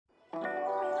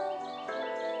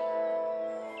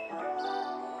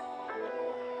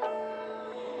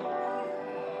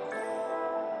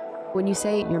When you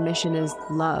say your mission is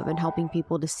love and helping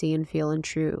people to see and feel and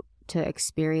true, to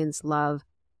experience love,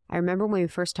 I remember when we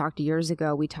first talked years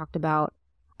ago, we talked about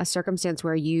a circumstance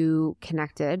where you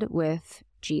connected with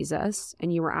Jesus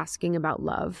and you were asking about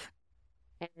love.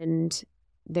 And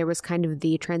there was kind of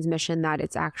the transmission that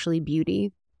it's actually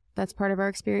beauty that's part of our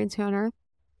experience here on earth.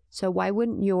 So why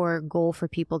wouldn't your goal for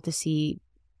people to see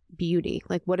beauty?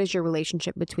 Like, what is your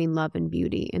relationship between love and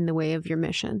beauty in the way of your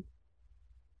mission?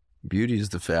 Beauty is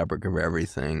the fabric of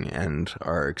everything, and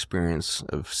our experience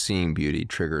of seeing beauty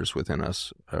triggers within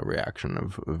us a reaction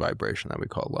of a vibration that we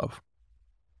call love.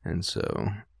 And so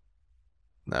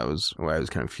that was why I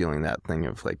was kind of feeling that thing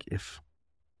of like,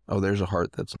 there's a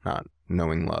heart that's not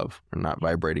knowing love or not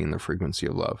vibrating in the frequency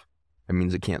of love, it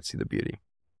means it can't see the beauty.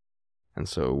 And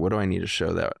so what do I need to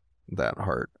show that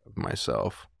heart of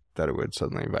myself that it would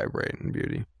suddenly vibrate in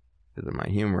beauty? Is it my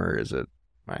humor? Is it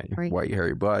my white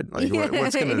hairy butt? Like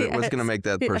what's gonna make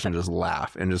that person just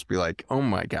laugh and just be like, oh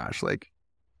my gosh, like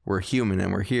we're human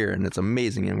and we're here and it's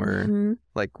amazing and we're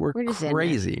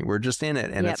crazy. We're just in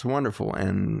it and it's wonderful.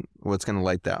 And what's gonna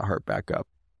light that heart back up?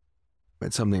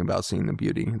 It's something about seeing the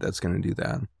beauty that's gonna do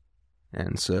that.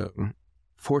 And so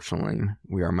fortunately,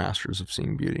 we are masters of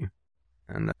seeing beauty.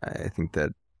 And I think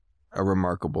that a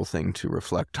remarkable thing to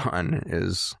reflect on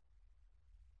is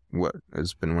what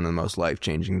has been one of the most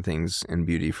life-changing things in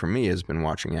beauty for me has been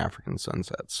watching African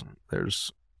sunsets.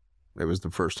 It was the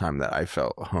first time that I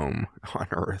felt home on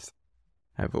Earth.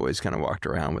 I've always kind of walked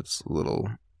around with this little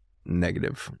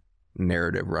negative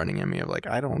narrative running in me of like,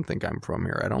 I don't think I'm from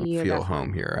here. I don't feel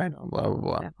home here. I don't blah, blah,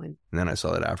 blah. Definitely. And then I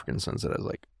saw that African sunset. I was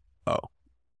like, oh,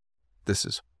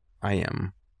 I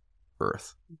am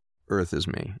Earth. Earth is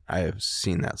me. I have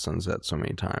seen that sunset so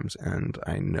many times and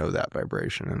I know that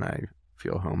vibration and I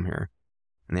feel home here.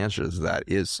 And the answer is that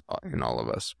is in all of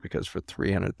us, because for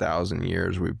 300,000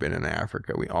 years we've been in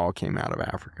Africa. We all came out of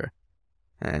Africa.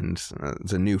 And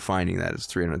it's a new finding that it's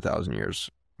 300,000 years.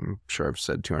 I'm sure I've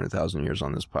said 200,000 years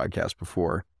on this podcast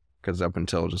before, because up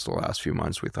until just the last few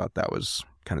months we thought that was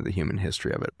kind of the human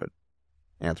history of it. But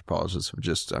anthropologists have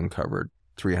just uncovered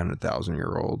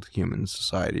 300,000-year-old human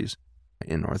societies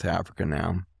in North Africa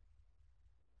now.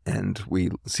 And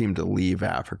we seem to leave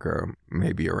Africa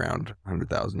maybe around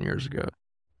 100,000 years ago.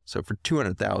 So for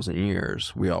 200,000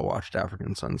 years, we all watched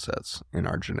African sunsets in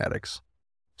our genetics.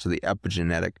 So the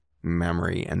epigenetic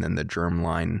memory and then the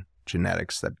germline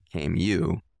genetics that became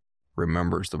you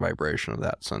remembers the vibration of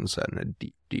that sunset in a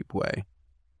deep, deep way.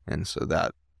 And so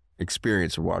that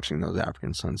experience of watching those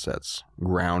African sunsets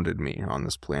grounded me on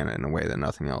this planet in a way that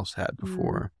nothing else had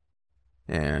before.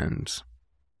 And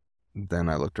then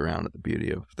I looked around at the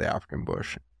beauty of the African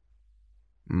bush,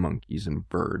 monkeys and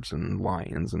birds and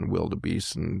lions and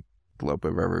wildebeest and antelope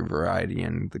of every variety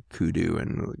and the kudu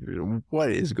and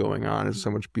what is going on? There's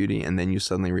so much beauty. And then you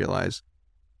suddenly realize,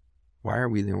 why are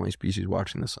we the only species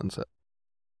watching the sunset?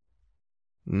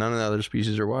 None of the other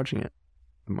species are watching it.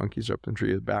 The monkeys are up in the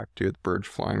tree with back to it, the birds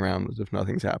flying around as if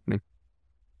nothing's happening.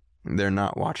 They're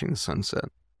not watching the sunset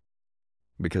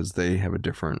because they have a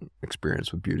different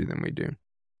experience with beauty than we do.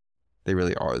 They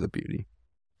really are the beauty.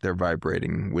 They're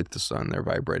vibrating with the sun. They're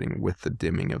vibrating with the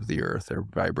dimming of the earth. They're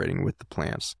vibrating with the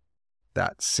plants.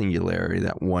 That singularity,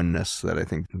 that oneness that I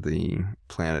think the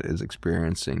planet is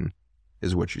experiencing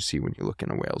is what you see when you look in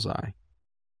a whale's eye.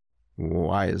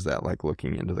 Why is that like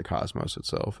looking into the cosmos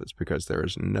itself? It's because there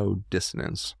is no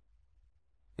dissonance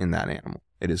in that animal.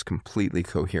 It is completely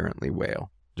coherently whale.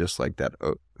 Just like that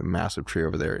massive tree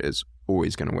over there is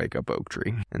always going to wake up oak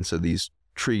tree. And so these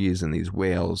trees and these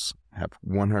whales have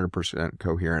 100%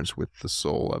 coherence with the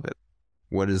soul of it.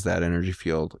 What is that energy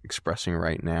field expressing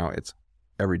right now? It's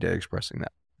every day expressing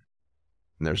that.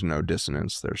 And there's no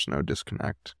dissonance. There's no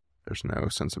disconnect. There's no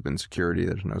sense of insecurity.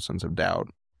 There's no sense of doubt.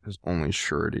 There's only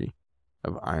surety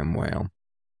of I am whale.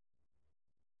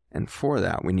 And for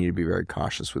that, we need to be very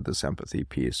cautious with this empathy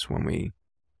piece when we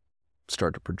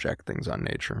start to project things on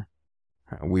nature.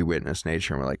 We witness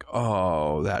nature and we're like,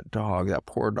 oh, that dog, that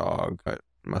poor dog, it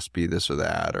must be this or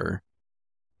that.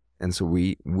 And so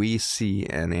we see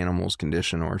an animal's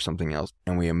condition or something else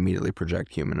and we immediately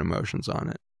project human emotions on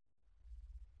it.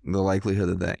 The likelihood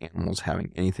that that animal's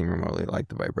having anything remotely like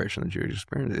the vibration that you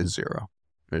experienced is zero.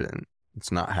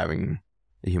 It's not having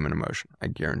a human emotion. I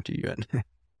guarantee you it.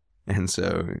 And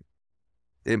so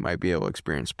it might be able to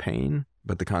experience pain,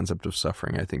 but the concept of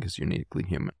suffering, I think, is uniquely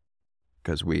human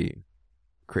because we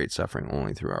create suffering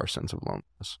only through our sense of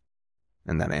loneliness.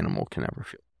 And that animal can never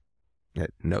feel it.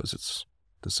 It knows it's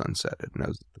the sunset. It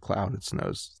knows the cloud. It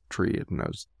knows the tree. It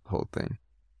knows the whole thing.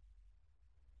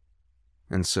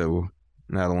 And so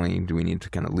not only do we need to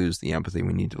kind of lose the empathy,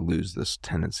 we need to lose this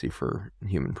tendency for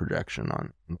human projection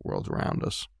on the world around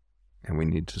us. And we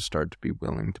need to start to be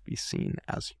willing to be seen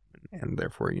as human and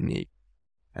therefore unique.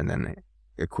 And then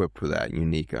equipped with that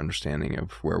unique understanding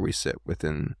of where we sit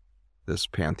within this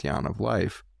pantheon of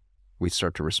life, we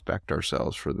start to respect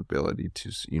ourselves for the ability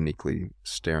to uniquely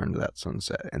stare into that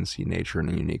sunset and see nature in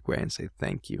a unique way and say,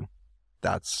 thank you.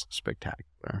 That's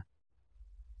spectacular.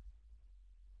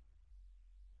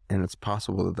 And it's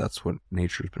possible that that's what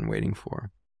nature's been waiting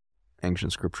for.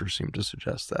 Ancient scriptures seem to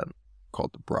suggest that,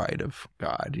 called the bride of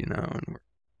God, and we're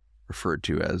referred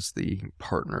to as the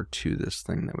partner to this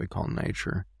thing that we call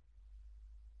nature.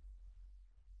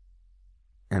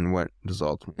 And what does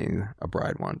ultimately a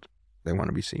bride want? They want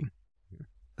to be seen.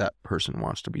 That person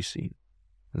wants to be seen.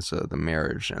 And so the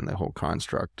marriage and the whole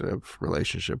construct of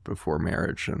relationship before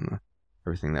marriage and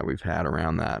everything that we've had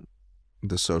around that,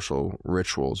 the social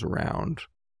rituals around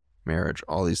marriage,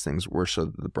 all these things were so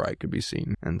that the bride could be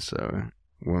seen. And so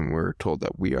when we're told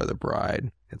that we are the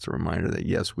bride, it's a reminder that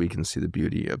yes, we can see the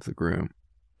beauty of the groom,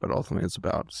 but ultimately it's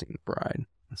about seeing the bride.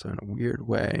 And so in a weird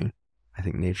way, I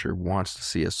think nature wants to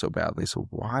see us so badly. So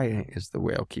why is the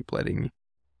whale keep letting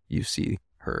you see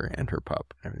her and her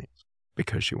pup and everything?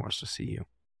 Because she wants to see you.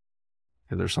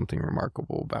 Because there's something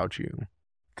remarkable about you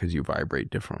because you vibrate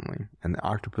differently. And the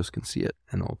octopus can see it,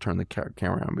 and it'll turn the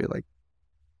camera around and be like,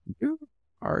 you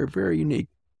are very unique.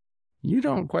 You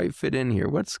don't quite fit in here.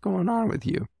 What's going on with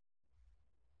you?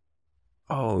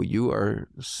 Oh, you are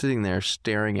sitting there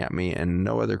staring at me, and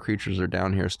no other creatures are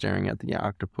down here staring at the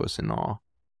octopus in awe.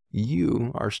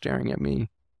 You are staring at me,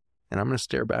 and I'm going to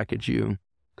stare back at you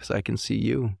because I can see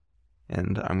you,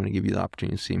 and I'm going to give you the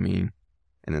opportunity to see me.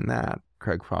 And in that,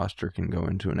 Craig Foster can go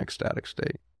into an ecstatic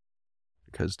state,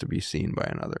 because to be seen by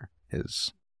another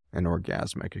is an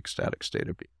orgasmic, ecstatic state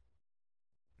of being.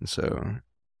 And so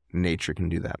nature can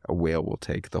do that. A whale will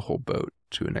take the whole boat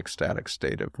to an ecstatic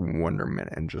state of wonderment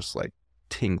and just like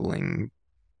tingling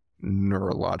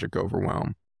neurologic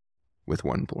overwhelm with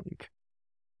one blink,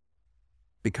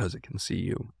 because it can see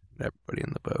you and everybody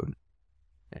in the boat.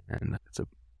 And it's a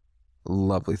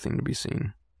lovely thing to be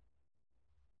seen.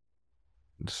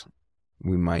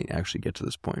 We might actually get to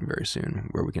this point very soon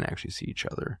where we can actually see each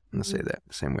other in the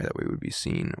same way that we would be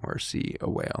seen or see a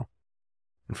whale.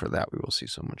 And for that, we will see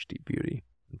so much deep beauty.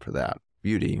 And for that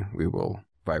beauty, we will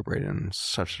vibrate in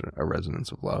such a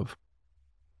resonance of love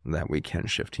that we can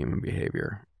shift human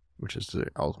behavior, which is to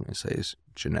ultimately say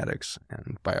genetics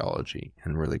and biology,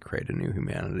 and really create a new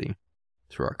humanity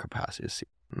through our capacity to see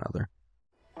one another.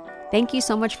 Thank you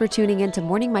so much for tuning in to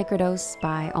Morning Microdose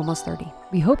by Almost 30.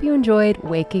 We hope you enjoyed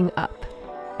waking up.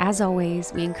 As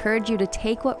always, we encourage you to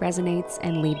take what resonates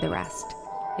and leave the rest.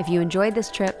 If you enjoyed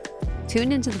this trip,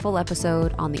 tune into the full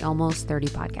episode on the Almost 30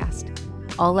 podcast.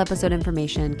 All episode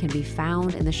information can be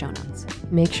found in the show notes.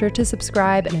 Make sure to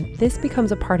subscribe, and if this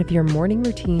becomes a part of your morning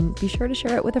routine, be sure to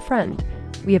share it with a friend.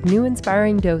 We have new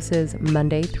inspiring doses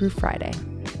Monday through Friday.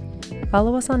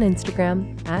 Follow us on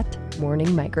Instagram at Morning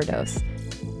Microdose,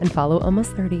 and follow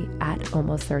Almost 30 at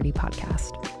Almost 30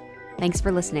 Podcast. Thanks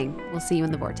for listening. We'll see you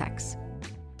in the vortex.